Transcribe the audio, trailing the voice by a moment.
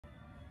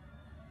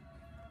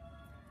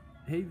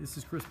Hey, this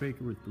is Chris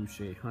Baker with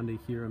Boucher Hyundai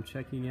here. I'm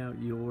checking out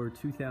your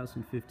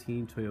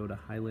 2015 Toyota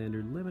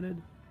Highlander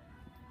Limited.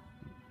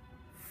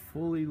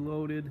 Fully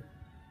loaded,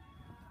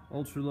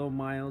 ultra low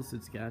miles.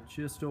 It's got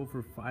just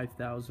over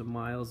 5,000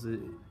 miles.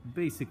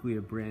 Basically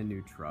a brand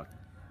new truck.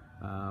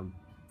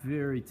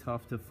 Very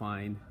tough to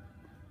find.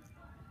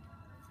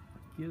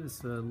 Give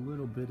us a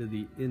little bit of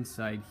the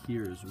inside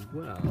here as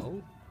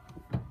well.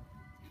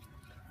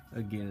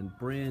 Again,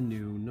 brand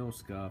new, no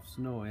scuffs,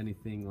 no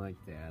anything like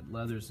that.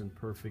 Leather's in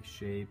perfect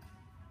shape.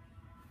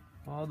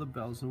 All the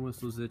bells and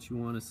whistles that you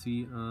want to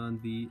see on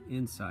the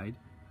inside.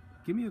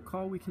 Give me a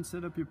call. We can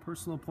set up your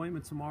personal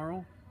appointment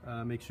tomorrow.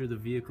 Make sure the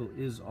vehicle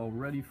is all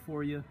ready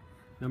for you.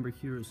 Number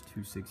here is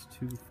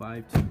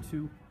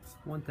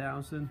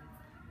 262-522-1000.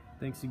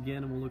 Thanks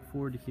again, and we'll look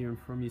forward to hearing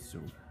from you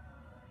soon.